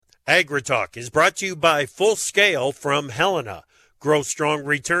AgriTalk is brought to you by Full Scale from Helena. Grow strong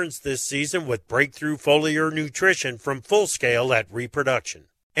returns this season with breakthrough foliar nutrition from Full Scale at Reproduction.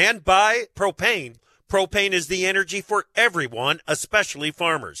 And by Propane. Propane is the energy for everyone, especially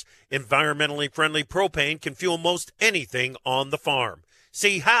farmers. Environmentally friendly propane can fuel most anything on the farm.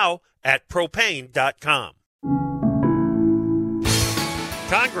 See how at propane.com.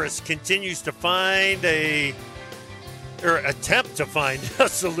 Congress continues to attempt to find a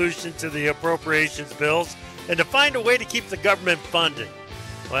solution to the appropriations bills and to find a way to keep the government funded.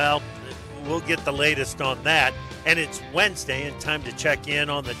 Well, we'll get the latest on that. And it's Wednesday and time to check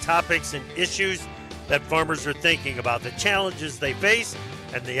in on the topics and issues that farmers are thinking about, the challenges they face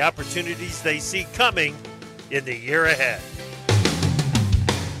and the opportunities they see coming in the year ahead.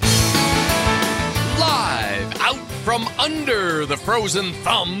 Live out from under the frozen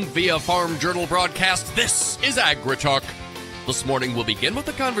thumb via Farm Journal broadcast, this is AgriTalk. This morning we'll begin with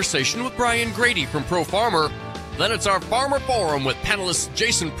a conversation with Brian Grady from Pro Farmer. Then it's our Farmer Forum with panelists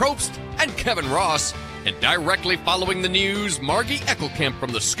Jason Probst and Kevin Ross. And directly following the news, Margie Eckelkamp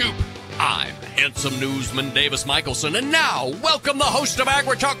from The Scoop. I'm handsome newsman Davis Michelson. And now, welcome the host of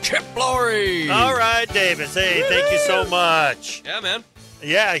AgriTalk, Chip Flory. All right, Davis. Hey, thank you so much. Yeah, man.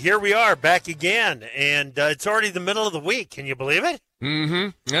 Yeah, here we are back again, and it's already the middle of the week. Can you believe it? Mm-hmm.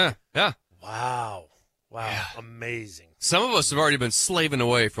 Yeah. Wow. Yeah. Amazing. Some of us have already been slaving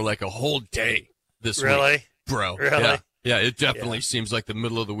away for like a whole day this week. Really? Bro. Really? Yeah, it definitely seems like the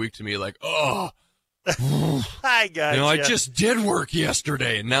middle of the week to me, like, oh. I got you. I just did work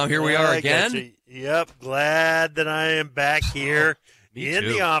yesterday, and now here we are again. Yep, glad that I am back here in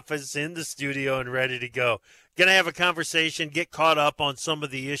too. the office, in the studio, and ready to go. Going to have a conversation, get caught up on some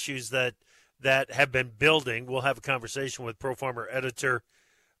of the issues that have been building. We'll have a conversation with Pro Farmer editor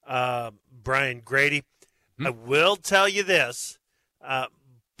Brian Grady. I will tell you this.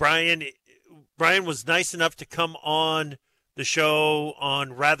 Brian was nice enough to come on the show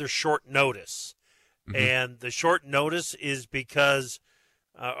on rather short notice. Mm-hmm. And the short notice is because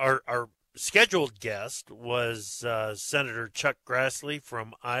our scheduled guest was Senator Chuck Grassley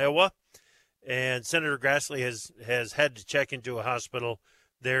from Iowa. And Senator Grassley has had to check into a hospital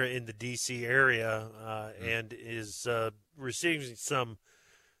there in the D.C. area and is receiving some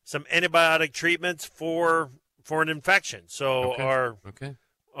antibiotic treatments for an infection. So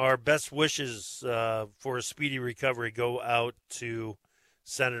our best wishes for a speedy recovery go out to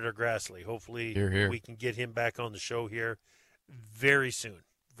Senator Grassley. Hopefully we can get him back on the show here very soon.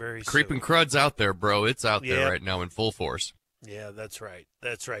 Creeping crud's out there, bro. It's out there right now in full force. Yeah, that's right.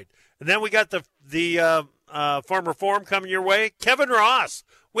 And then we got the Farmer Forum coming your way. Kevin Ross.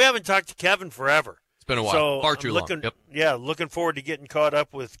 We haven't talked to Kevin forever. It's been a while. So Far too long. Yep. Yeah, looking forward to getting caught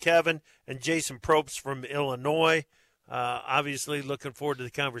up with Kevin and Jason Probst from Illinois. Obviously, looking forward to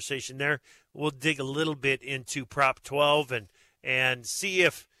the conversation there. We'll dig a little bit into Prop 12 and see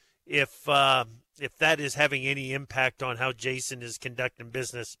if that is having any impact on how Jason is conducting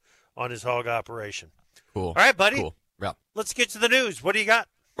business on his hog operation. Cool. All right, buddy. Cool. Yeah. Let's get to the news. What do you got?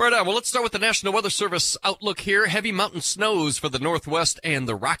 Right on. Well, let's start with the National Weather Service outlook here. Heavy mountain snows for the Northwest and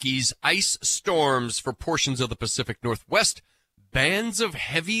the Rockies. Ice storms for portions of the Pacific Northwest. Bands of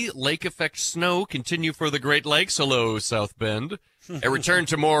heavy lake effect snow continue for the Great Lakes. Hello, South Bend. A return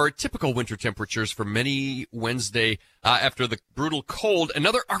to more typical winter temperatures for many Wednesday after the brutal cold.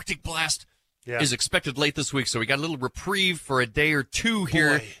 Another Arctic blast is expected late this week, so we got a little reprieve for a day or two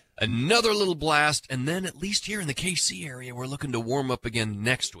here. Boy. Another little blast, and then at least here in the KC area, we're looking to warm up again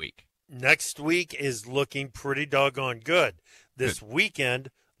next week. Next week is looking pretty doggone good. This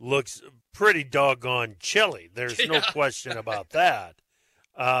weekend looks pretty doggone chilly. There's no question about that.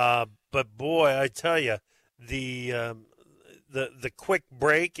 But boy, I tell you, the quick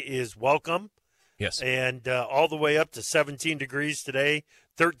break is welcome. Yes. And all the way up to 17 degrees today,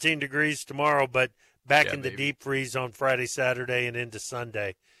 13 degrees tomorrow, but back in the deep freeze on Friday, Saturday, and into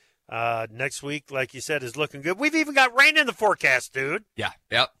Sunday. Next week, like you said, is looking good. We've even got rain in the forecast, dude. Yeah.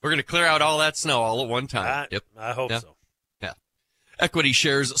 We're going to clear out all that snow all at one time. I hope so. Yeah. Equity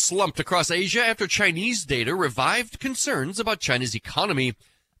shares slumped across Asia after Chinese data revived concerns about China's economy.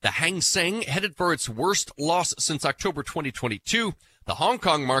 The Hang Seng headed for its worst loss since October 2022. The Hong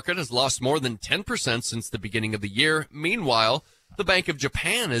Kong market has lost more than 10% since the beginning of the year. Meanwhile, the Bank of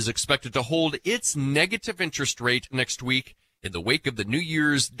Japan is expected to hold its negative interest rate next week in the wake of the New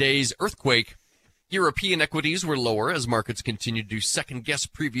Year's Day's earthquake. European equities were lower as markets continued to second-guess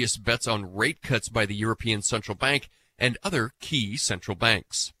previous bets on rate cuts by the European Central Bank and other key central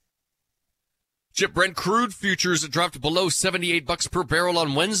banks. Chip, Brent crude futures dropped below $78 per barrel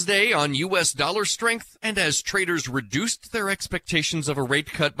on Wednesday on U.S. dollar strength, and as traders reduced their expectations of a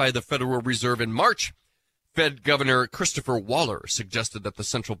rate cut by the Federal Reserve in March, Fed Governor Christopher Waller suggested that the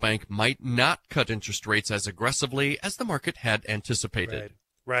central bank might not cut interest rates as aggressively as the market had anticipated.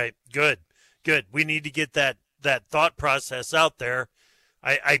 Right. Good. We need to get that thought process out there,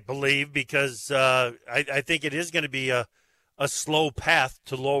 I believe, because I think it is going to be a slow path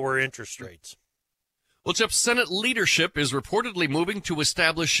to lower interest rates. Well, Chip, Senate leadership is reportedly moving to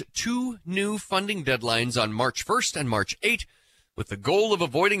establish 2 new funding deadlines on March 1st and March 8th, with the goal of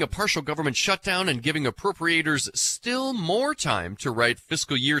avoiding a partial government shutdown and giving appropriators still more time to write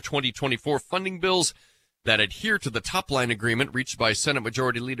fiscal year 2024 funding bills that adhere to the top-line agreement reached by Senate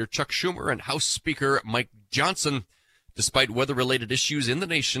Majority Leader Chuck Schumer and House Speaker Mike Johnson. Despite weather-related issues in the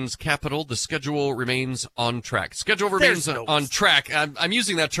nation's capital, the schedule remains on track. On track. I'm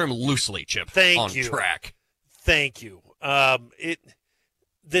using that term loosely, Chip. Thank you. On track. Thank you.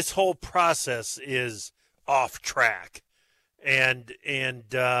 This whole process is off track, and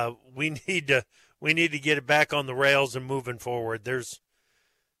we need to get it back on the rails and moving forward. There's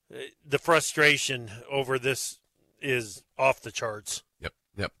the frustration over this is off the charts. Yep.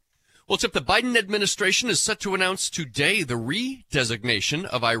 Well, Chip, the Biden administration is set to announce today the redesignation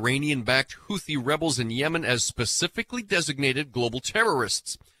of Iranian-backed Houthi rebels in Yemen as specifically designated global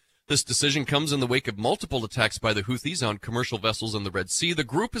terrorists. This decision comes in the wake of multiple attacks by the Houthis on commercial vessels in the Red Sea. The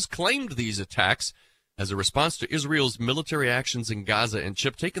group has claimed these attacks as a response to Israel's military actions in Gaza. And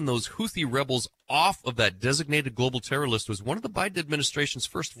Chip, taking those Houthi rebels off of that designated global terror list was one of the Biden administration's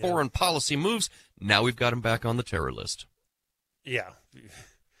first foreign policy moves. Now we've got them back on the terror list. Yeah.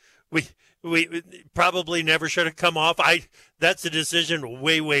 We probably never should have come off. That's a decision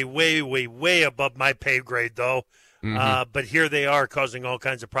way above my pay grade, though. But here they are causing all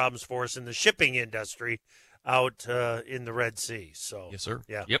kinds of problems for us in the shipping industry out in the Red Sea. So yes, sir.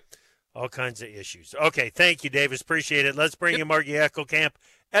 Yeah. Yep. All kinds of issues. Okay, thank you, Davis. Appreciate it. Let's bring in Margie Eckelkamp,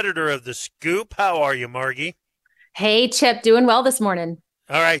 editor of The Scoop. How are you, Margie? Hey, Chip. Doing well this morning.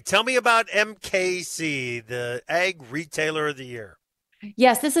 All right. Tell me about MKC, the Ag Retailer of the Year.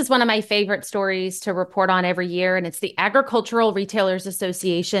 Yes, this is one of my favorite stories to report on every year, and it's the Agricultural Retailers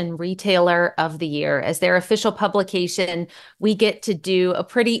Association Retailer of the Year. As their official publication, we get to do a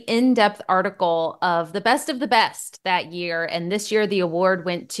pretty in-depth article of the best that year, and this year the award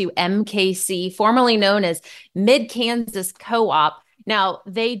went to MKC, formerly known as Mid-Kansas Co-op. Now,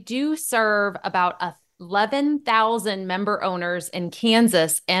 they do serve about 11,000 member owners in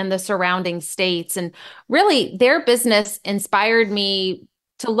Kansas and the surrounding states. And really, their business inspired me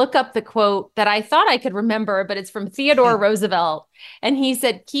to look up the quote that I thought I could remember, but it's from Theodore Roosevelt. And he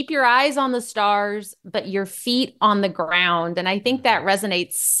said, "Keep your eyes on the stars, but your feet on the ground." And I think that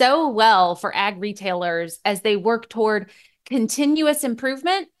resonates so well for ag retailers as they work toward continuous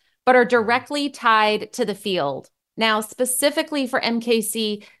improvement, but are directly tied to the field. Now, specifically for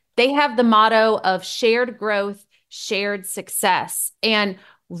MKC, they have the motto of shared growth, shared success. And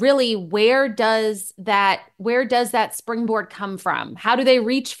really, where does that springboard come from? How do they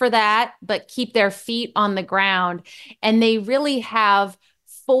reach for that, but keep their feet on the ground? And they really have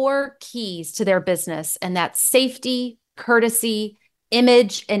 4 keys to their business, and that's safety, courtesy,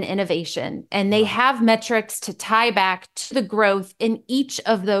 image, and innovation. And they have metrics to tie back to the growth in each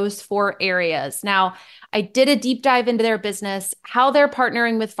of those 4 areas. Now, I did a deep dive into their business, how they're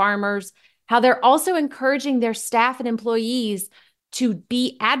partnering with farmers, how they're also encouraging their staff and employees to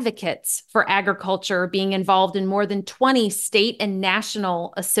be advocates for agriculture, being involved in more than 20 state and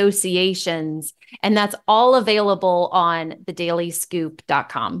national associations. And that's all available on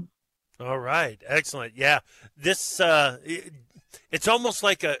thedailyscoop.com. All right. Excellent. Yeah. This, it's almost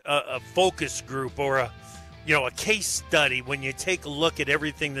like a focus group or a case study when you take a look at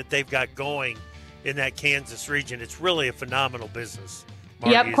everything that they've got going in that Kansas region. It's really a phenomenal business.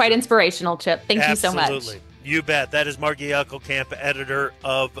 Yep, quite inspirational, Chip. Thank you so much. Absolutely. You bet. That is Margie Eckelkamp, editor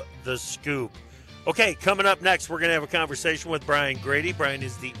of The Scoop. Okay, coming up next, we're going to have a conversation with Brian Grady. Brian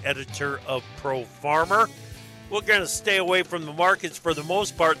is the editor of Pro Farmer. We're going to stay away from the markets for the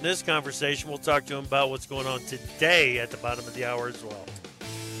most part in this conversation. We'll talk to him about what's going on today at the bottom of the hour as well.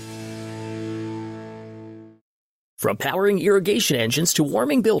 From powering irrigation engines to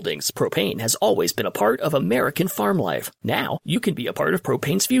warming buildings, propane has always been a part of American farm life. Now, you can be a part of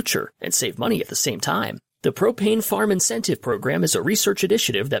propane's future and save money at the same time. The Propane Farm Incentive Program is a research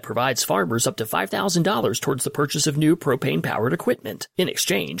initiative that provides farmers up to $5,000 towards the purchase of new propane-powered equipment. In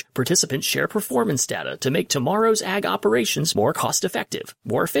exchange, participants share performance data to make tomorrow's ag operations more cost-effective,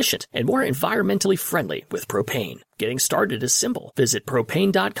 more efficient, and more environmentally friendly with propane. Getting started is simple. Visit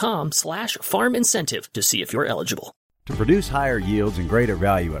propane.com/farm incentive to see if you're eligible. To produce higher yields and greater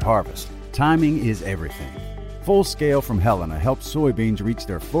value at harvest, timing is everything. Full Scale from Helena helps soybeans reach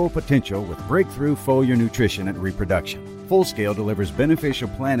their full potential with breakthrough foliar nutrition and reproduction. Full Scale delivers beneficial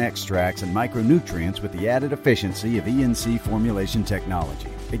plant extracts and micronutrients with the added efficiency of ENC formulation technology.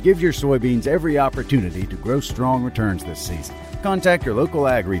 It gives your soybeans every opportunity to grow strong returns this season. Contact your local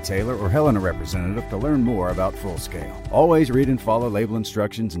ag retailer or Helena representative to learn more about Full Scale. Always read and follow label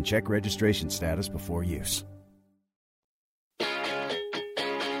instructions and check registration status before use.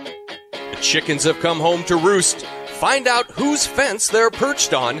 Chickens have come home to roost. Find out whose fence they're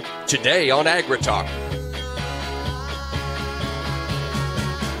perched on today on AgriTalk.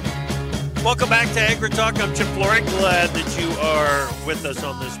 Welcome back to AgriTalk. I'm Chip Flory. Glad that you are with us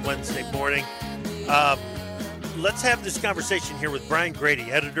on this Wednesday morning. Let's have this conversation here with Brian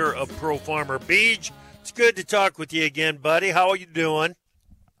Grady, editor of Pro Farmer. Beej, it's good to talk with you again, buddy. How are you doing?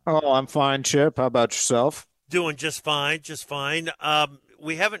 Oh, I'm fine, Chip. How about yourself? Doing just fine, just fine.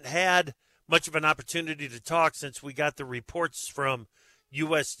 We haven't had much of an opportunity to talk since we got the reports from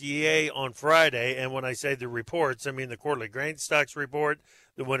USDA on Friday. And when I say the reports, I mean the quarterly grain stocks report,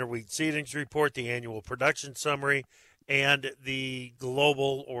 the winter wheat seedings report, the annual production summary, and the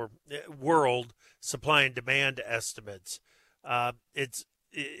global or world supply and demand estimates. It's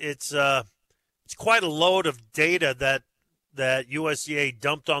quite a load of data that USDA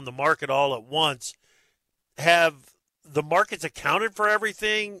dumped on the market all at once. Have the markets accounted for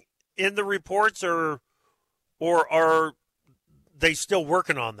everything in the reports, or are they still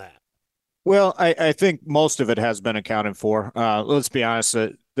working on that? Well, I think most of it has been accounted for. Let's be honest,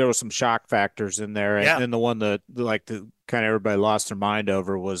 there were some shock factors in there, and the one that the kind of everybody lost their mind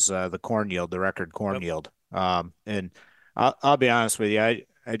over was the corn yield, the record corn yield. And I'll be honest with you, I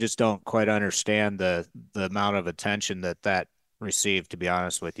just don't quite understand the amount of attention that received, to be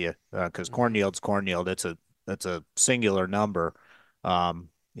honest with you, because corn yield's corn yield. It's a singular number.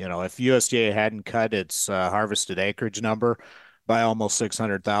 If USDA hadn't cut its harvested acreage number by almost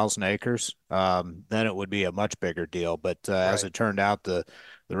 600,000 acres, then it would be a much bigger deal. But as it turned out, the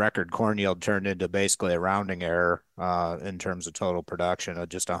record corn yield turned into basically a rounding error in terms of total production of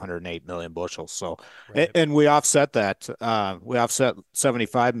just 108 million bushels. So, and we offset that. We offset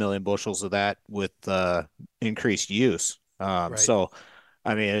 75 million bushels of that with increased use. So,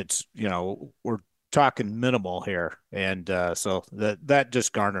 I mean, it's, we're talking minimal here, and so that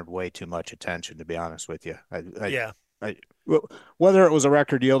just garnered way too much attention, to be honest with you. Whether it was a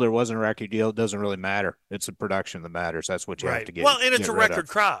record yield or wasn't a record yield doesn't really matter. It's the production that matters. That's what you have to get. Well, and it's a record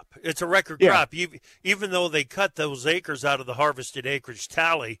crop. It's a record crop. Even though they cut those acres out of the harvested acreage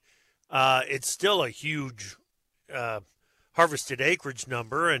tally, it's still a huge harvested acreage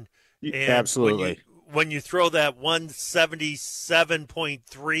number, and absolutely when you throw that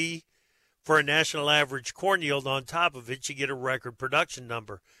 177.3 for a national average corn yield on top of it, you get a record production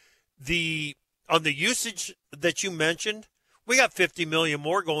number. On the usage that you mentioned, we got 50 million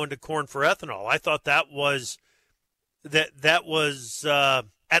more going to corn for ethanol. I thought that was at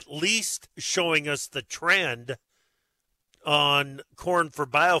least showing us the trend on corn for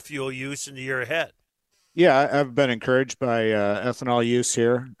biofuel use in the year ahead. Yeah, I've been encouraged by ethanol use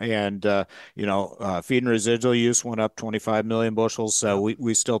here, and feed and residual use went up 25 million bushels. So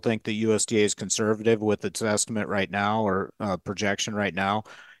we still think the USDA is conservative with its estimate right now, or projection right now,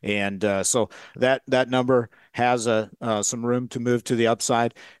 and so that number has some room to move to the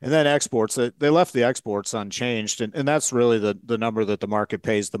upside. And then exports, they left the exports unchanged, and that's really the number that the market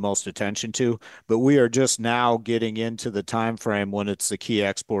pays the most attention to. But we are just now getting into the time frame when it's the key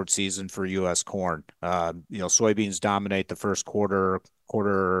export season for U.S. corn. Soybeans dominate the first quarter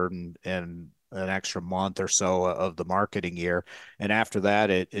and an extra month or so of the marketing year, and after that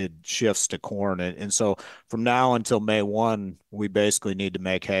it shifts to corn, and so from now until May 1 we basically need to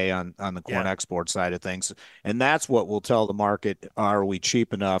make hay on the corn export side of things, and that's what will tell the market: are we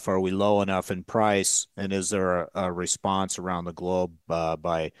cheap enough, are we low enough in price, and is there a response around the globe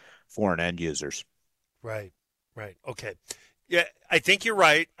by foreign end users? Right Okay. Yeah, I think you're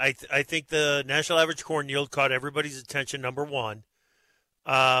right. I think the national average corn yield caught everybody's attention, number one.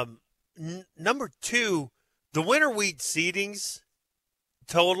 Number two, the winter wheat seedings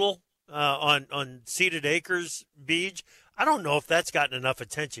total on seeded acres, Beej, I don't know if that's gotten enough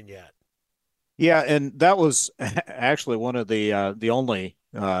attention yet. Yeah, and that was actually one of the only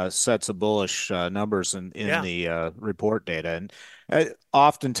sets of bullish numbers in Yeah. the report data. And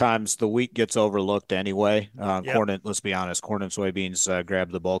oftentimes the wheat gets overlooked anyway. Yep. Let's be honest, corn and soybeans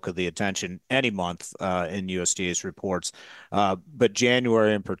grab the bulk of the attention any month in USDA's reports. But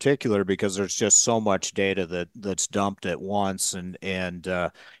January in particular, because there's just so much data that's dumped at once, and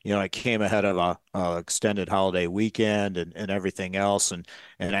it came ahead of a extended holiday weekend and everything else. And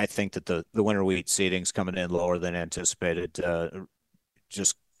I think that the winter wheat seeding's coming in lower than anticipated.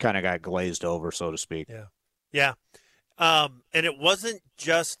 Just kind of got glazed over, so to speak. Yeah. Yeah. And it wasn't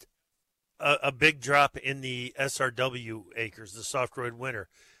just a big drop in the SRW acres, the soft red winter.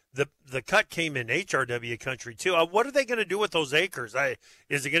 The cut came in HRW country too. What are they going to do with those acres?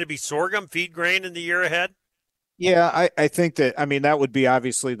 Is it going to be sorghum, feed grain in the year ahead? Yeah, I think that, I mean, that would be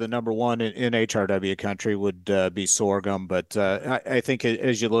obviously the number one in HRW country would be sorghum. But I think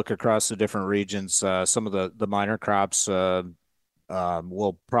as you look across the different regions, some of the minor crops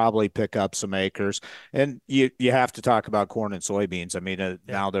will probably pick up some acres. And you have to talk about corn and soybeans. I mean, Yeah.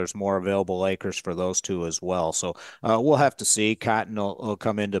 now there's more available acres for those two as well. So we'll have to see. Cotton will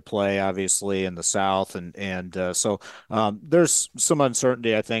come into play, obviously, in the South. So there's some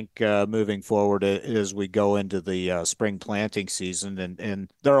uncertainty, I think, moving forward as we go into the spring planting season. And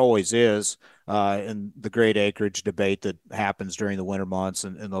there always is in the great acreage debate that happens during the winter months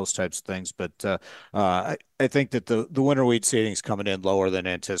and those types of things. But I think that the winter wheat seeding is coming in lower than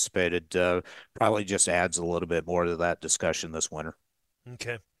anticipated. Probably just adds a little bit more to that discussion this winter.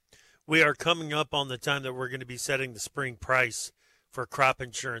 Okay. We are coming up on the time that we're going to be setting the spring price for crop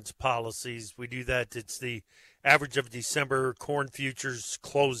insurance policies. We do that. It's the average of December corn futures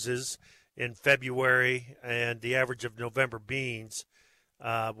closes in February and the average of November beans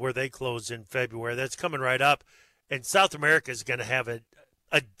where they close in February. That's coming right up. And South America is going to have a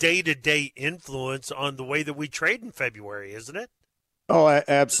day-to-day influence on the way that we trade in February, isn't it? Oh,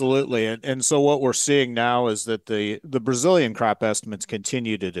 absolutely. And so what we're seeing now is that the Brazilian crop estimates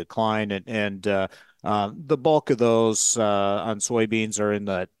continue to decline, and the bulk of those on soybeans are in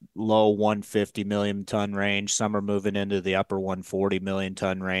the low 150 million ton range. Some are moving into the upper 140 million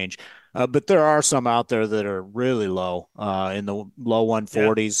ton range. But there are some out there that are really low, in the low Yeah.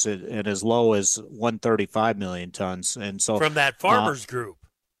 140s and as low as 135 million tons. And so, From that farmers group.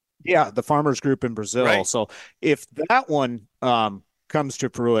 yeah, the farmers group in Brazil. Right. So if that one comes to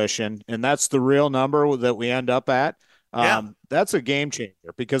fruition, and that's the real number that we end up at, Yeah. that's a game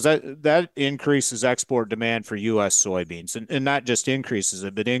changer because that increases export demand for U.S. soybeans, and not just increases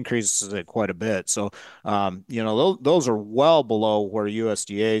it, but increases it quite a bit. So, those are well below where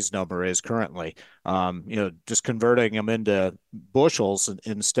USDA's number is currently. Just converting them into bushels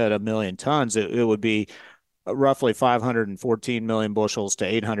instead of million tons, it would be roughly 514 million bushels to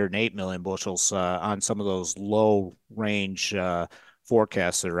 808 million bushels on some of those low range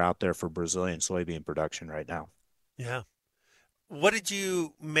forecasts that are out there for Brazilian soybean production right now. Yeah. What did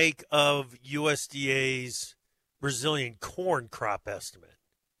you make of USDA's Brazilian corn crop estimate?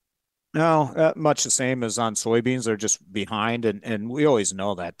 No, much the same as on soybeans. They're just behind, and we always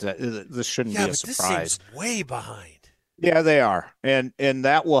know that. This shouldn't be Yeah, a but this surprise. seems way behind. Yeah, they are, and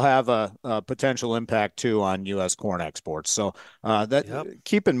that will have a potential impact too on U.S. corn exports. So that Yep.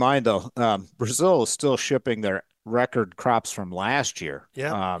 keep in mind though, Brazil is still shipping their record crops from last year.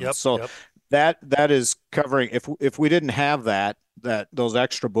 Yep. Yep. So Yep. that is covering. If we didn't have those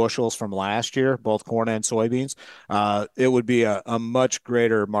extra bushels from last year, both corn and soybeans, it would be a much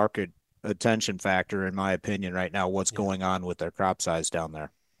greater market attention factor, in my opinion, right now. What's Yeah. going on with their crop size down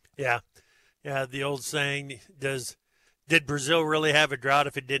there? Yeah. Yeah. The old saying, did Brazil really have a drought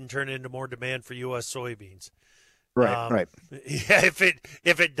if it didn't turn into more demand for U.S. soybeans? Right, right. Yeah. If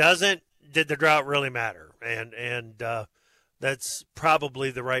it doesn't, did the drought really matter? And that's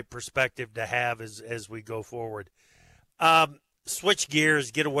probably the right perspective to have as we go forward. Switch gears,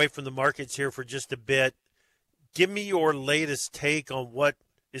 get away from the markets here for just a bit. Give me your latest take on what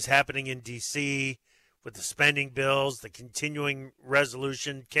is happening in D.C. with the spending bills, the continuing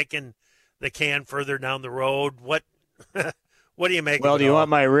resolution, kicking the can further down the road. What what do you make Well, of do it you all? want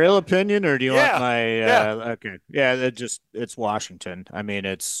my real opinion or do you want Yeah, my yeah, okay. Yeah, it's Washington. I mean,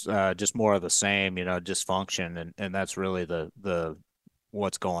 it's just more of the same, dysfunction and that's really the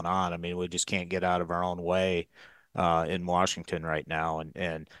what's going on. I mean, we just can't get out of our own way in Washington right now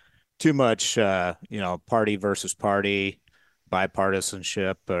and too much party versus party,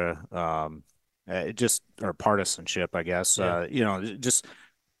 bipartisanship or partisanship, I guess. yeah, Just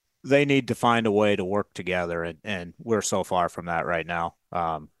they need to find a way to work together, and we're so far from that right now.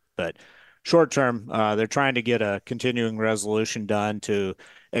 But short term, they're trying to get a continuing resolution done to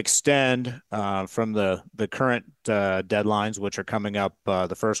extend from the current deadlines, which are coming up,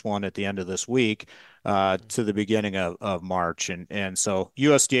 the first one at the end of this week, to the beginning of March. And so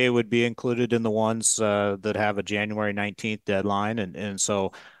USDA would be included in the ones that have a January 19th deadline. And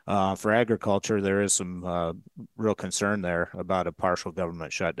so for agriculture, there is some real concern there about a partial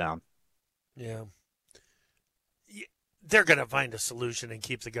government shutdown. Yeah. They're going to find a solution and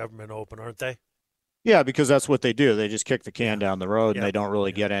keep the government open, aren't they? Yeah, because that's what they do. They just kick the can down the road and they don't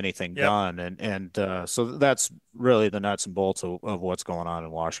really get anything done. And so that's really the nuts and bolts of what's going on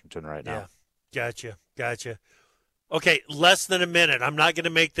in Washington right now. Yeah, gotcha. Okay, less than a minute. I'm not going to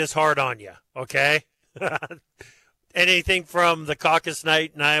make this hard on you, okay? Anything from the caucus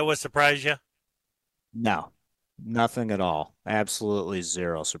night in Iowa surprise you? No, nothing at all. Absolutely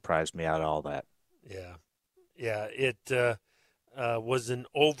zero surprised me out of all that. Yeah, it was an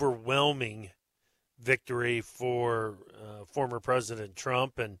overwhelming victory for former President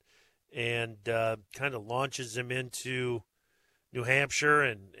Trump and kind of launches him into New Hampshire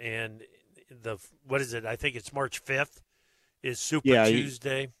and the, what is it? I think it's March 5th is Super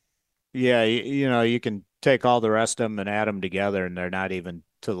Tuesday. You can take all the rest of them and add them together and they're not even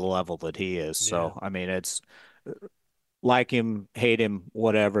to the level that he is. So, I mean, it's like him, hate him,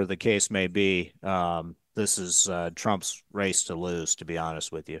 whatever the case may be. This is Trump's race to lose, to be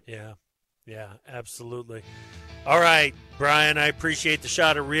honest with you. Yeah, absolutely. All right, Brian, I appreciate the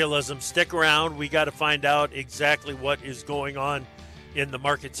shot of realism. Stick around. We got to find out exactly what is going on in the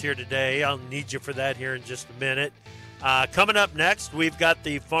markets here today. I'll need you for that here in just a minute. Coming up next, we've got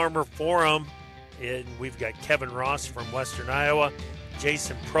the Farmer Forum, and we've got Kevin Ross from Western Iowa,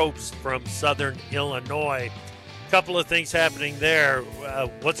 Jason Probst from Southern Illinois. A couple of things happening there.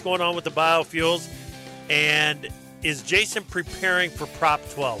 What's going on with the biofuels? And is Jason preparing for Prop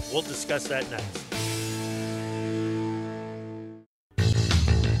 12? We'll discuss that next.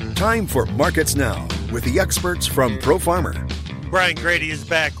 Time for Markets Now with the experts from Pro Farmer. Brian Grady is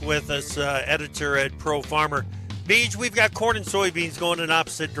back with us, editor at Pro Farmer. Beej, we've got corn and soybeans going in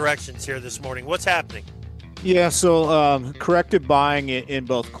opposite directions here this morning. What's happening? Yeah, so corrective buying in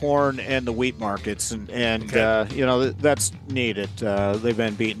both corn and the wheat markets, and that's needed. They've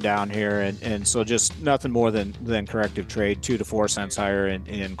been beaten down here, and so just nothing more than corrective trade, 2 to 4 cents higher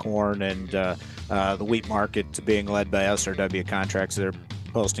in corn, and the wheat market being led by SRW contracts. They're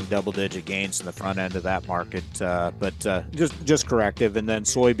posting double-digit gains in the front end of that market, but just corrective. And then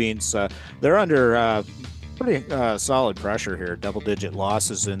soybeans, they're under pretty solid pressure here, double-digit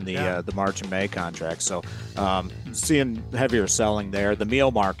losses in the March and May contracts. So seeing heavier selling there. The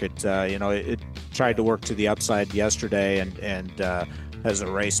meal market, it tried to work to the upside yesterday and has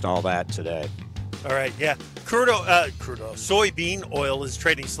erased all that today. All right, yeah. Crude oil, soybean oil is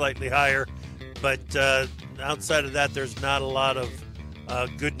trading slightly higher, but outside of that, there's not a lot of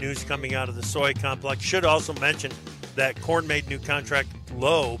good news coming out of the soy complex. Should also mention that corn made new contract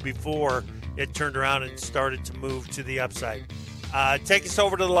low before it turned around and started to move to the upside. Take us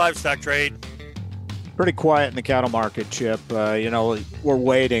over to the livestock trade. Pretty quiet in the cattle market, Chip. We're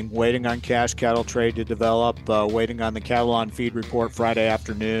waiting on cash cattle trade to develop, waiting on the cattle on feed report Friday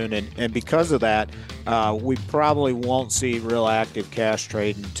afternoon. And because of that, we probably won't see real active cash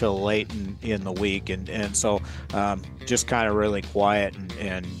trade until late in the week. And so just kind of really quiet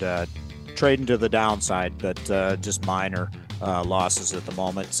and trading to the downside, but just minor losses at the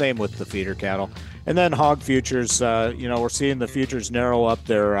moment. Same with the feeder cattle. And then hog futures, we're seeing the futures narrow up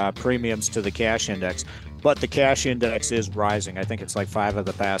their premiums to the cash index, but the cash index is rising. I think it's like 5 of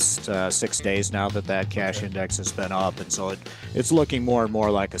the past 6 days now that cash index has been up. And so it's looking more and more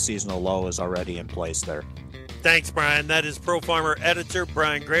like a seasonal low is already in place there. Thanks, Brian. That is Pro Farmer editor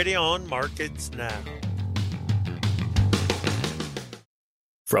Brian Grady on Markets Now.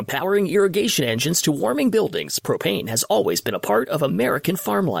 From powering irrigation engines to warming buildings, propane has always been a part of American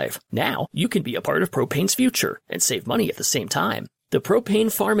farm life. Now, you can be a part of propane's future and save money at the same time. The Propane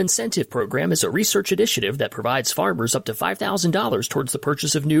Farm Incentive Program is a research initiative that provides farmers up to $5,000 towards the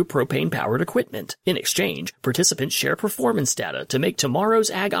purchase of new propane-powered equipment. In exchange, participants share performance data to make tomorrow's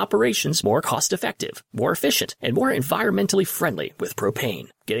ag operations more cost-effective, more efficient, and more environmentally friendly with propane.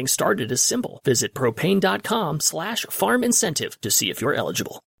 Getting started is simple. Visit propane.com/farm incentive to see if you're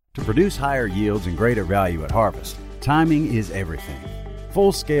eligible. To produce higher yields and greater value at harvest, timing is everything.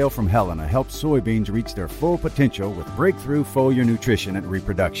 Full Scale from Helena helps soybeans reach their full potential with breakthrough foliar nutrition and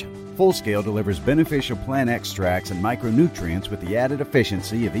reproduction. Full Scale delivers beneficial plant extracts and micronutrients with the added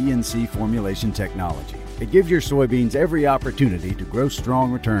efficiency of ENC formulation technology. It gives your soybeans every opportunity to grow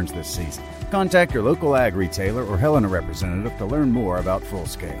strong returns this season. Contact your local ag retailer or Helena representative to learn more about Full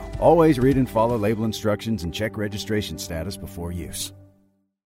Scale. Always read and follow label instructions and check registration status before use.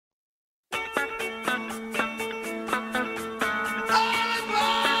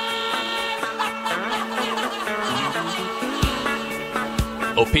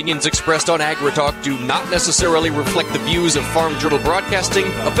 Opinions expressed on AgriTalk do not necessarily reflect the views of Farm Journal Broadcasting,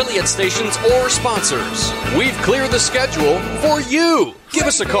 affiliate stations, or sponsors. We've cleared the schedule for you. Give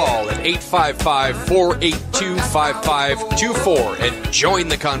us a call at 855-482-5524 and join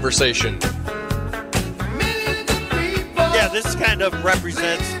the conversation. Yeah, this kind of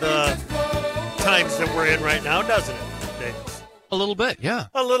represents the times that we're in right now, doesn't it, Davis? A little bit, yeah.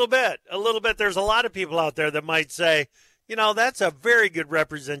 A little bit. There's a lot of people out there that might say, you know, that's a very good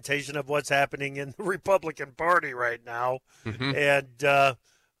representation of what's happening in the Republican Party right now. Mm-hmm. And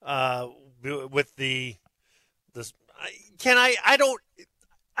with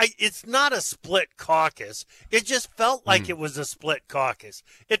it's not a split caucus. It just felt like it was a split caucus.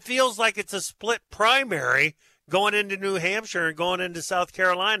 It feels like it's a split primary going into New Hampshire and going into South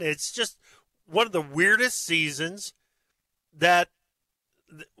Carolina. It's just one of the weirdest seasons it's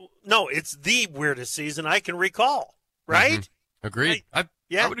the weirdest season I can recall. Right? Mm-hmm. Agreed. I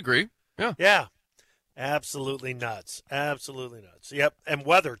would agree. Yeah. Yeah. Absolutely nuts. Absolutely nuts. Yep. And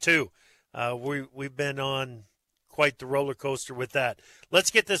weather, too. We've been on quite the roller coaster with that.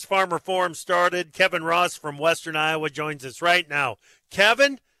 Let's get this Farmer Forum started. Kevin Ross from Western Iowa joins us right now.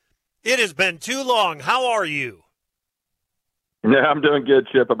 Kevin, it has been too long. How are you? Yeah, I'm doing good,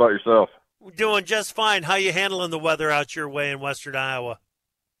 Chip. How about yourself? Doing just fine. How you handling the weather out your way in Western Iowa?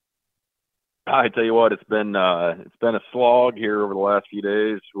 I tell you what, it's been a slog here over the last few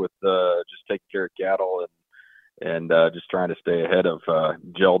days with just taking care of cattle and just trying to stay ahead of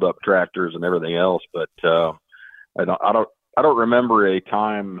gelled up tractors and everything else. But I don't remember a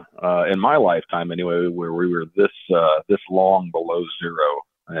time in my lifetime anyway where we were this long below zero,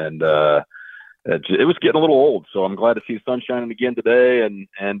 and it was getting a little old. So I'm glad to see sun shining again today, and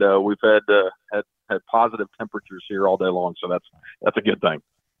we've had positive temperatures here all day long. So that's a good thing.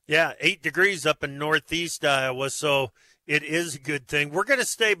 Yeah, 8 degrees up in northeast Iowa, so it is a good thing. We're going to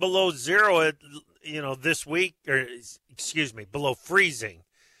stay below zero this week, below freezing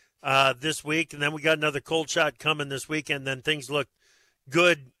this week, and then we got another cold shot coming this weekend. Then things look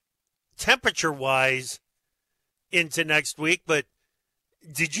good temperature-wise into next week. But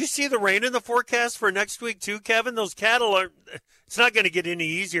did you see the rain in the forecast for next week too, Kevin? Those cattle it's not going to get any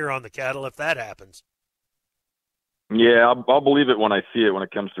easier on the cattle if that happens. Yeah, I'll believe it when I see it when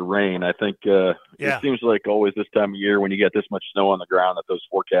it comes to rain. I think it seems like always this time of year when you get this much snow on the ground that those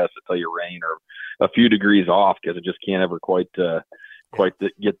forecasts that tell you rain are a few degrees off because it just can't ever quite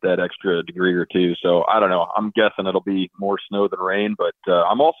get that extra degree or two. So I don't know. I'm guessing it'll be more snow than rain, but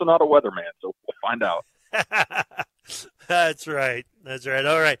I'm also not a weatherman, so we'll find out. That's right.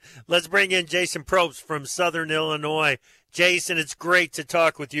 All right. Let's bring in Jason Probst from Southern Illinois. Jason, it's great to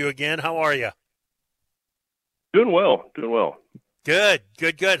talk with you again. How are you? Doing well. Good.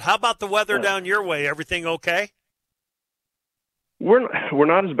 How about the weather down your way? Everything okay? We're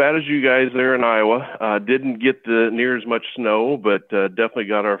not as bad as you guys there in Iowa. Didn't get near as much snow, but definitely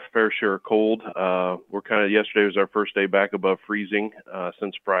got our fair share of cold. Yesterday was our first day back above freezing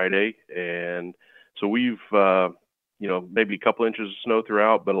since Friday, and so we've maybe a couple inches of snow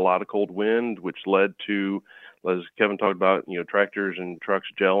throughout, but a lot of cold wind, which led to, as Kevin talked about, tractors and trucks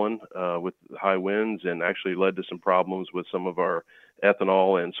gelling with high winds, and actually led to some problems with some of our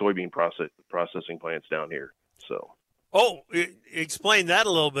ethanol and soybean processing plants down here. So. Oh, explain that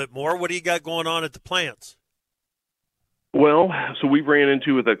a little bit more. What do you got going on at the plants? Well, so we ran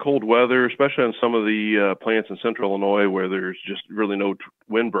into with that cold weather, especially on some of the plants in central Illinois where there's just really no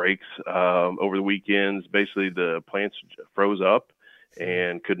wind breaks over the weekends. Basically, the plants froze up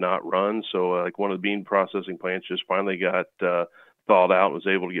and could not run. So like one of the bean processing plants just finally got thawed out and was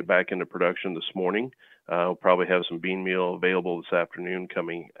able to get back into production this morning. We'll probably have some bean meal available this afternoon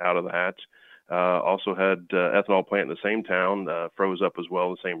coming out of that. Also had ethanol plant in the same town, froze up as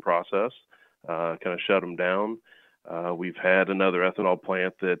well, the same process, kind of shut them down. We've had another ethanol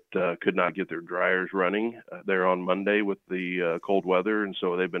plant that could not get their dryers running there on Monday with the cold weather, and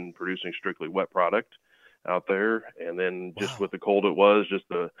so they've been producing strictly wet product out there. And then just with the cold it was, just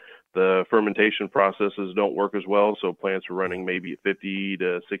the fermentation processes don't work as well, so plants are running maybe 50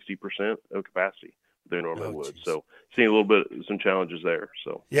 to 60% of capacity they normally would. Geez. So seeing a little bit some challenges there.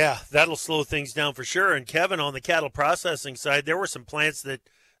 So yeah, that'll slow things down for sure. And Kevin, on the cattle processing side, there were some plants that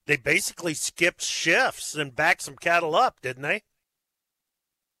they basically skipped shifts and backed some cattle up, didn't they?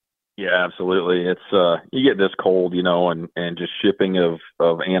 Yeah, absolutely. It's you get this cold, and just shipping of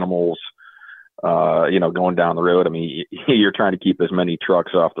animals, going down the road. I mean, you're trying to keep as many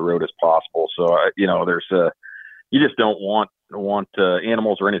trucks off the road as possible. So, there's you just don't want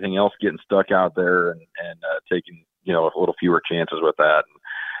animals or anything else getting stuck out there and taking a little fewer chances with that.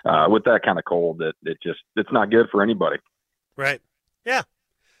 With that kind of cold, it's not good for anybody. Right. Yeah,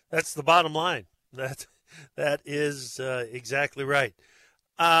 that's the bottom line. That is exactly right.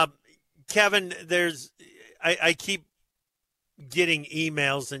 Kevin, I keep getting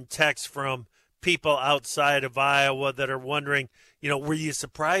emails and texts from people outside of Iowa that are wondering, were you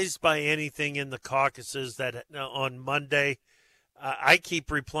surprised by anything in the caucuses that on Monday? I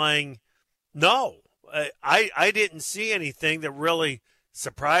keep replying, no. I didn't see anything that really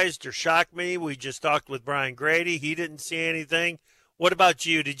surprised or shocked me. We just talked with Brian Grady. He didn't see anything. What about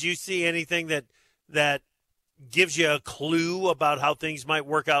you? Did you see anything that gives you a clue about how things might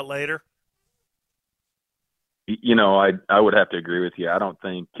work out later? I would have to agree with you. I don't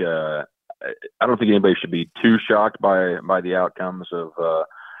think anybody should be too shocked by the outcomes of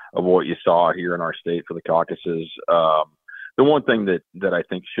what you saw here in our state for the caucuses. The one thing that I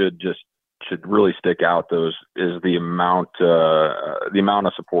think should really stick out though is the amount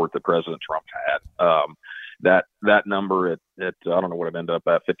of support that President Trump had. That number at I don't know what it ended up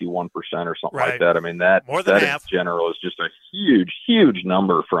at, 51% or something right. like that. I mean that half. In general is just a huge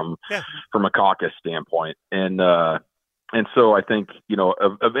number from a caucus standpoint. And so I think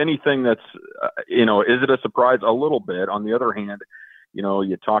of anything that's is it a surprise? A little bit. On the other hand,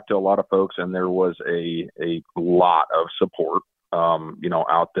 you talk to a lot of folks and there was a lot of support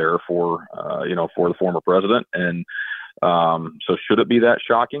out there for the former president. And so should it be that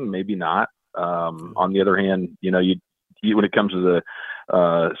shocking? Maybe not. On the other hand, you when it comes to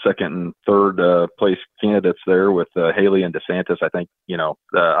the second and third place candidates there with Haley and DeSantis, I think,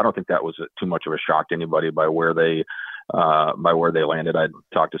 I don't think that was too much of a shock to anybody by where they landed. I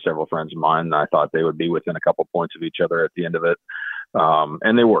talked to several friends of mine and I thought they would be within a couple points of each other at the end of it.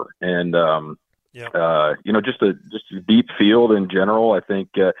 And they were. And, just a deep field in general. I think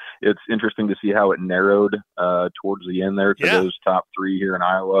it's interesting to see how it narrowed towards the end there to those top three here in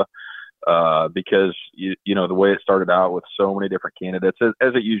Iowa, because the way it started out with so many different candidates,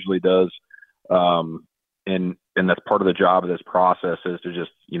 as it usually does, and that's part of the job of this process is to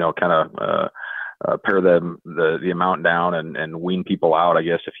just kind of pare the amount down and wean people out, I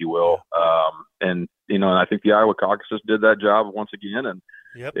guess, if you will. And I think the Iowa caucuses did that job once again, and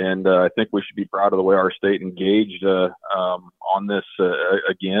I think we should be proud of the way our state engaged on this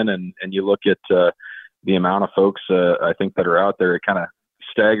again. And you look at the amount of folks I think that are out there, kind of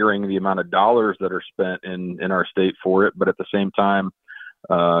staggering the amount of dollars that are spent in our state for it. But at the same time,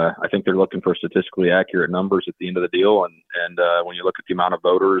 I think they're looking for statistically accurate numbers at the end of the deal. And when you look at the amount of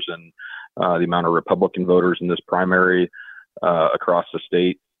voters and the amount of Republican voters in this primary across the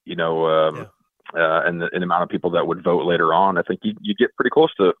state, and the amount of people that would vote later on, I think you get pretty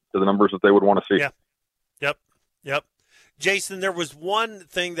close to the numbers that they would want to see. Yeah. Yep. Jason, there was one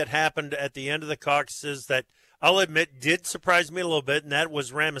thing that happened at the end of the caucuses that I'll admit did surprise me a little bit, and that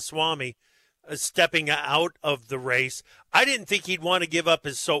was Ramaswamy stepping out of the race. I didn't think he'd want to give up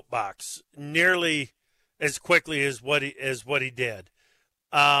his soapbox nearly as quickly as what he did.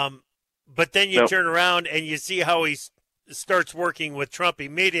 But then you turn around and you see how he starts working with Trump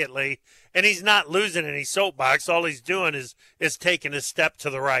immediately, and he's not losing any soapbox. All he's doing is taking a step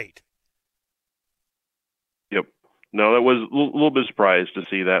to the right. Yep. No, that was a little bit surprised to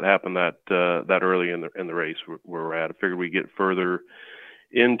see that happen that early in the race where we're at. I figured we'd get further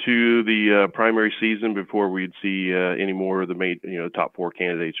into the primary season before we'd see any more of the top four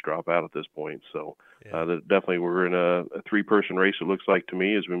candidates drop out at this point. So definitely we're in a three-person race, it looks like to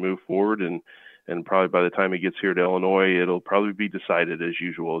me, as we move forward, and probably by the time it gets here to Illinois, it'll probably be decided as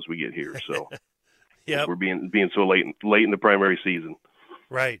usual as we get here. So we're being so late in the primary season.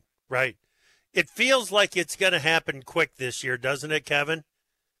 Right. It feels like it's going to happen quick this year, doesn't it, Kevin?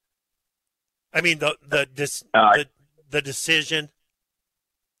 I mean, the decision.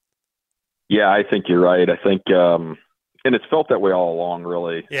 Yeah, I think you're right. I think, and it's felt that way all along,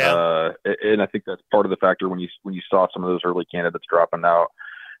 really. Yeah. And I think that's part of the factor when you saw some of those early candidates dropping out,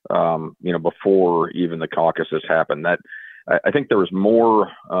 before even the caucuses happened. That I think there was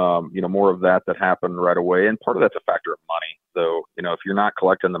more of that happened right away, and part of that's a factor of money. So, if you're not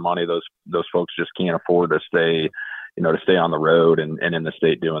collecting the money, those folks just can't afford to stay on the road and in the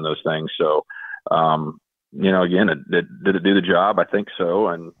state doing those things. So, again, did it do the job? I think so.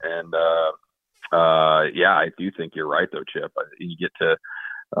 And I do think you're right though, Chip. You get to,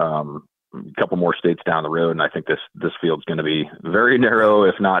 a couple more states down the road, and I think this field's going to be very narrow,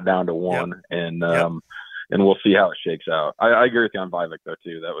 if not down to one. Yep. And we'll see how it shakes out. I agree with you on Vivek though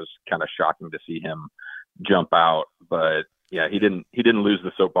too. That was kind of shocking to see him jump out, but yeah, he didn't lose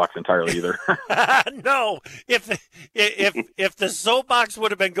the soapbox entirely either. No, if the soapbox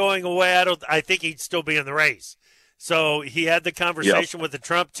would have been going away, I think he'd still be in the race. So he had the conversation with the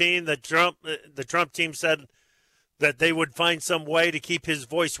Trump team. The Trump team said that they would find some way to keep his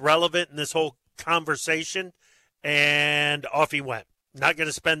voice relevant in this whole conversation, and off he went. Not going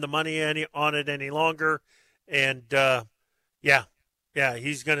to spend the money on it any longer, and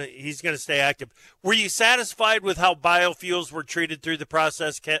he's gonna stay active. Were you satisfied with how biofuels were treated through the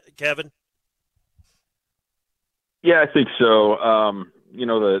process, Kevin? Yeah, I think so.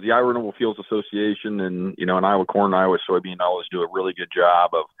 The Iowa Renewable Fuels Association and in Iowa corn, Iowa soybean always do a really good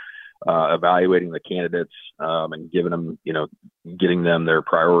job of evaluating the candidates and giving them, getting them their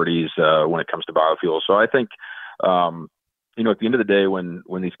priorities when it comes to biofuels. So I think, at the end of the day,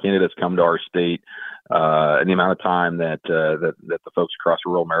 when these candidates come to our state, and the amount of time that the folks across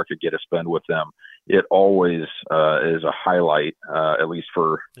rural America get to spend with them, it always is a highlight, at least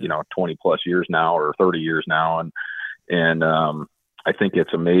for 20 plus years now or 30 years now, and I think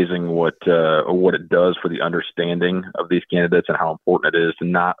it's amazing what it does for the understanding of these candidates and how important it is to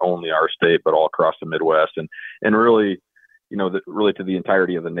not only our state but all across the Midwest and really. Really to the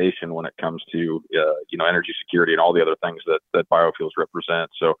entirety of the nation when it comes to, energy security and all the other things that biofuels represent.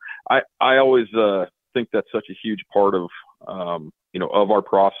 So I always think that's such a huge part of our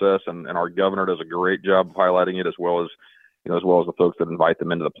process, and our governor does a great job of highlighting it as well as the folks that invite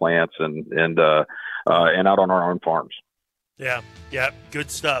them into the plants and out on our own farms. Yeah.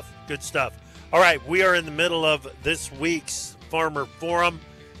 Good stuff. All right. We are in the middle of this week's Farmer Forum.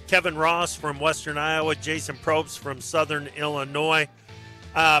 Kevin Ross from Western Iowa, Jason Probst from Southern Illinois.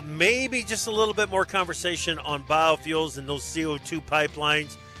 Maybe just a little bit more conversation on biofuels and those CO2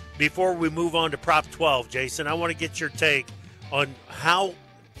 pipelines before we move on to Prop 12. Jason, I want to get your take on how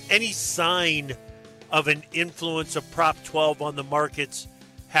any sign of an influence of Prop 12 on the markets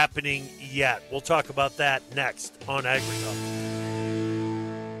happening yet. We'll talk about that next on AgriTalk.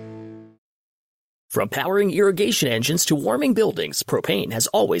 From powering irrigation engines to warming buildings, propane has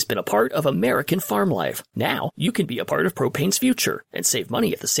always been a part of American farm life. Now, you can be a part of propane's future and save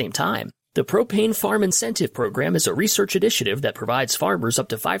money at the same time. The Propane Farm Incentive Program is a research initiative that provides farmers up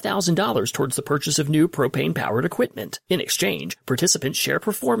to $5,000 towards the purchase of new propane-powered equipment. In exchange, participants share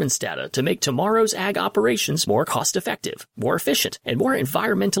performance data to make tomorrow's ag operations more cost-effective, more efficient, and more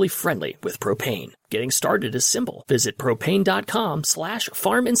environmentally friendly with propane. Getting started is simple. Visit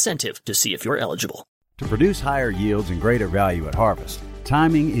propane.com/farm incentive to see if you're eligible. To produce higher yields and greater value at harvest,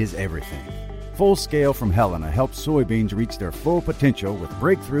 timing is everything. Full Scale from Helena helps soybeans reach their full potential with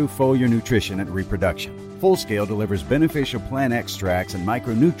breakthrough foliar nutrition and reproduction. Full Scale delivers beneficial plant extracts and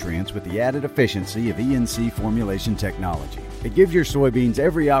micronutrients with the added efficiency of ENC formulation technology. It gives your soybeans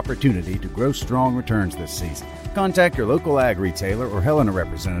every opportunity to grow strong returns this season. Contact your local ag retailer or Helena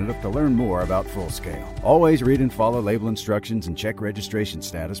representative to learn more about Full Scale. Always read and follow label instructions and check registration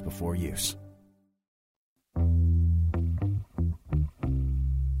status before use.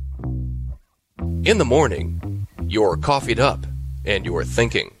 In the morning, you're coffeeed up and you're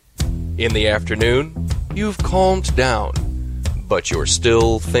thinking. In the afternoon, you've calmed down, but you're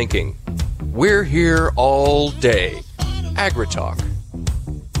still thinking. We're here all day. AgriTalk.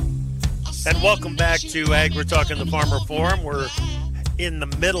 And welcome back to AgriTalk and the Farmer Forum. We're in the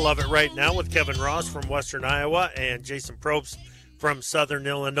middle of it right now with Kevin Ross from Western Iowa and Jason Probst from Southern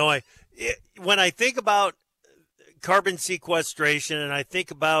Illinois. When I think about carbon sequestration and I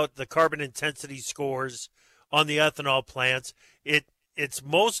think about the carbon intensity scores on the ethanol plants, it's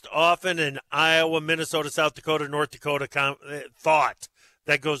most often an Iowa, Minnesota, South Dakota, North Dakota thought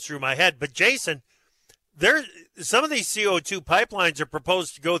that goes through my head. But Jason, some of these CO2 pipelines are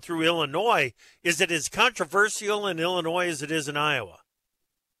proposed to go through Illinois. Is it as controversial in Illinois as it is in Iowa?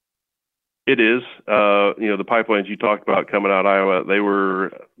 It is. The pipelines you talked about coming out of Iowa, they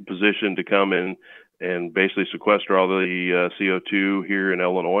were positioned to come in and basically sequester all the CO2 here in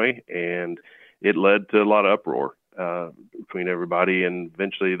Illinois, and it led to a lot of uproar between everybody, and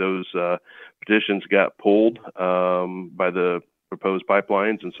eventually those petitions got pulled by the proposed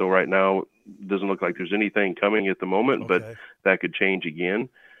pipelines, and so right now it doesn't look like there's anything coming at the moment, but that could change again.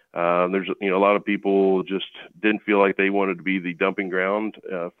 There's a lot of people just didn't feel like they wanted to be the dumping ground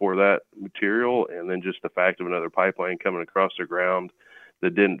for that material, and then just the fact of another pipeline coming across their ground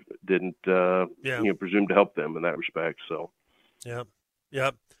that didn't presume to help them in that respect. So,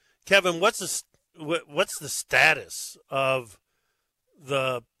 yeah. Kevin, what's the status of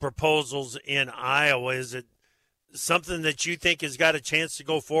the proposals in Iowa? Is it something that you think has got a chance to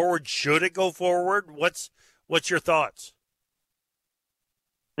go forward? Should it go forward? What's your thoughts?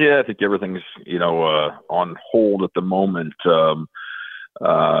 Yeah, I think everything's on hold at the moment. Should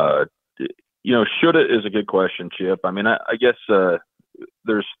it is a good question, Chip. I mean, I guess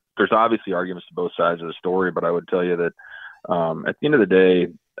there's obviously arguments to both sides of the story, but I would tell you that at the end of the day,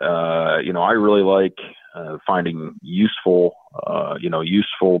 I really like finding useful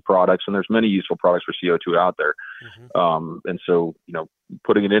products, and there's many useful products for CO2 out there. And so,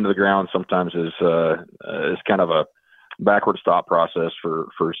 putting it into the ground sometimes is kind of a backwards thought process for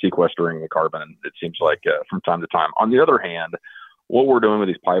sequestering the carbon. It seems like from time to time. On the other hand, what we're doing with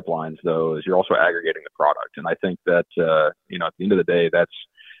these pipelines, though, is you're also aggregating the product, and I think that at the end of the day,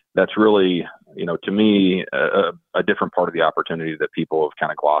 that's really, to me, a different part of the opportunity that people have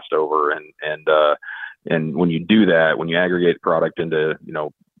kind of glossed over. And when you do that, when you aggregate the product into,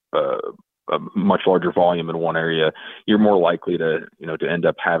 a much larger volume in one area, you're more likely to end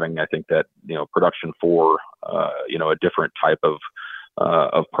up having, I think, that, production for, a different type of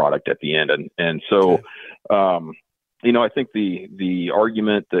product at the end. And so, I think the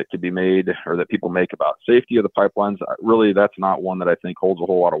argument that could be made or that people make about safety of the pipelines, really, that's not one that I think holds a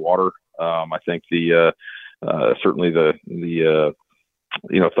whole lot of water. I think certainly the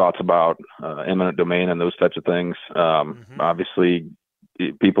thoughts about eminent domain and those types of things. Obviously,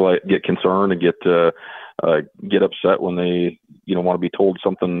 people get concerned and get upset when they want to be told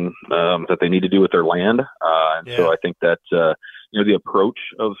something that they need to do with their land. So I think that the approach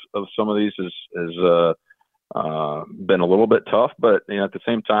of some of these is been a little bit tough, but at the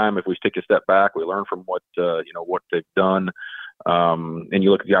same time, if we take a step back, we learn from what they've done, and you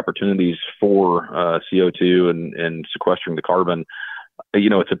look at the opportunities for CO2 and sequestering the carbon.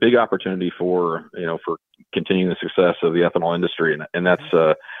 It's a big opportunity for continuing the success of the ethanol industry, and that's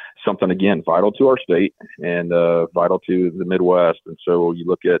something, again, vital to our state and vital to the Midwest. And so you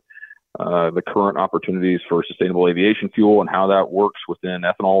look at the current opportunities for sustainable aviation fuel and how that works within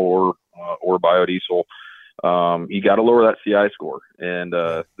ethanol or biodiesel. You got to lower that CI score, and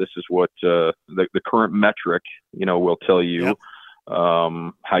this is what the current metric, will tell you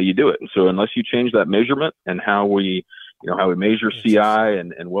how you do it. And so, unless you change that measurement and how we measure CI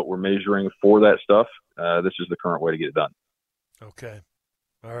and what we're measuring for that stuff, this is the current way to get it done. Okay,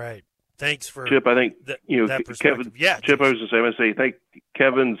 all right. Thanks for Chip. I think that perspective. Chip, I was just going to say, I think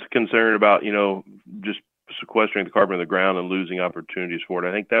Kevin's concerned about just sequestering the carbon in the ground and losing opportunities for it.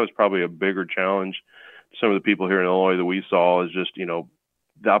 I think that was probably a bigger challenge. Some of the people here in Illinois that we saw is just,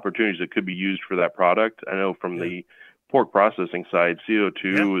 the opportunities that could be used for that product. I know from the pork processing side,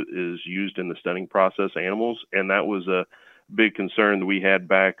 CO2 is used in the stunning process animals, and that was a big concern that we had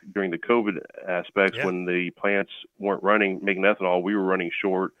back during the COVID aspects when the plants weren't making ethanol. We were running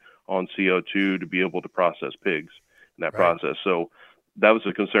short on CO2 to be able to process pigs in that process. So that was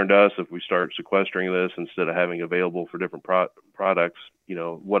a concern to us. If we start sequestering this instead of having available for different products,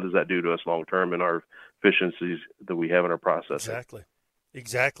 what does that do to us long term in our efficiencies that we have in our processing?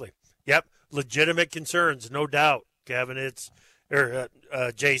 Exactly. Yep. Legitimate concerns, no doubt, Kevin.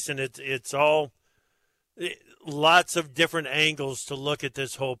 Jason. It's all lots of different angles to look at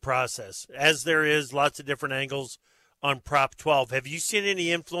this whole process, as there is lots of different angles on Prop 12. Have you seen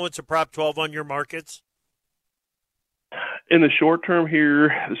any influence of Prop 12 on your markets? In the short term here,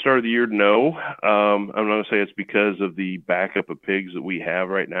 the start of the year, no. I'm not going to say it's because of the backup of pigs that we have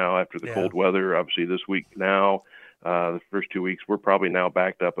right now after the cold weather. Obviously, this week now, the first 2 weeks, we're probably now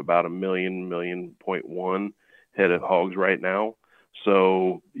backed up about 1.1 million head of hogs right now.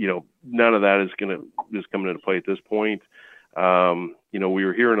 So, none of that is coming into play at this point. We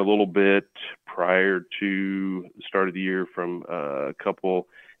were hearing a little bit prior to the start of the year from a couple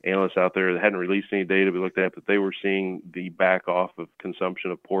analysts out there that hadn't released any data we looked at, but they were seeing the back off of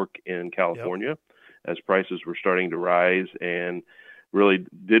consumption of pork in California as prices were starting to rise, and really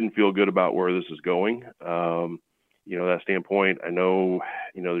didn't feel good about where this is going. That standpoint, I know,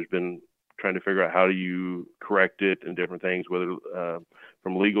 there's been trying to figure out how do you correct it and different things, whether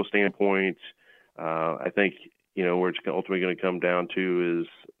from a legal standpoint, I think, where it's ultimately going to come down to is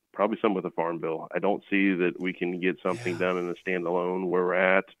probably some with the Farm Bill. I don't see that we can get something done in a standalone where we're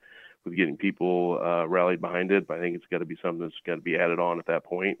at with getting people rallied behind it, but I think it's got to be something that's got to be added on at that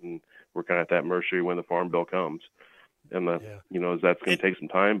point, and we're kind of at that mercy when the Farm Bill comes. And that's going to take some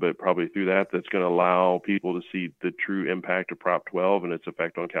time, but probably through that's going to allow people to see the true impact of Prop 12 and its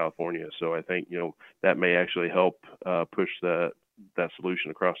effect on California. So I think, that may actually help push that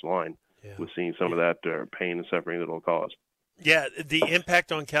solution across the line with seeing some of that pain and suffering that it'll cause. Yeah, the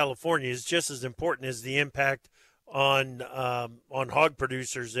impact on California is just as important as the impact on hog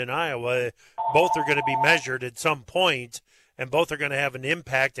producers in Iowa. Both are going to be measured at some point, and both are going to have an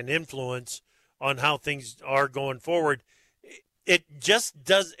impact and influence on how things are going forward. It just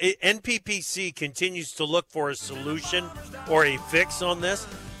does. NPPC continues to look for a solution or a fix on this,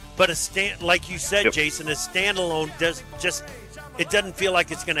 but like you said, Yep. Jason, a standalone it doesn't feel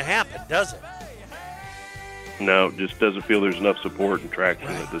like it's going to happen, does it? No, it just doesn't feel there's enough support and traction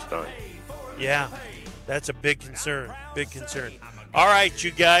at this time. Yeah, that's a big concern. Big concern. All right, you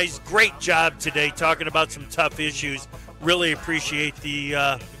guys, great job today talking about some tough issues. Really appreciate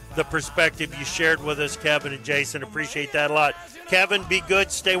the perspective you shared with us, Kevin and Jason. Appreciate that a lot. Kevin, be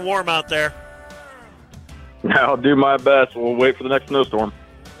good. Stay warm out there. I'll do my best. We'll wait for the next snowstorm.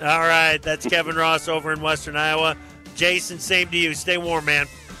 All right, that's Kevin Ross over in Western Iowa. Jason, same to you. Stay warm, man.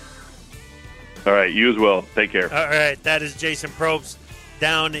 All right, you as well. Take care. All right, that is Jason Probst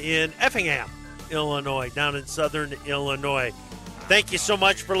down in Effingham, Illinois, down in southern Illinois. Thank you so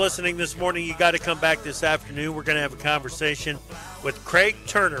much for listening this morning. You got to come back this afternoon. We're going to have a conversation with Craig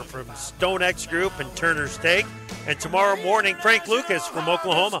Turner from StoneX Group and Turner Steak. And tomorrow morning, Frank Lucas from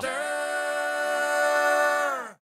Oklahoma.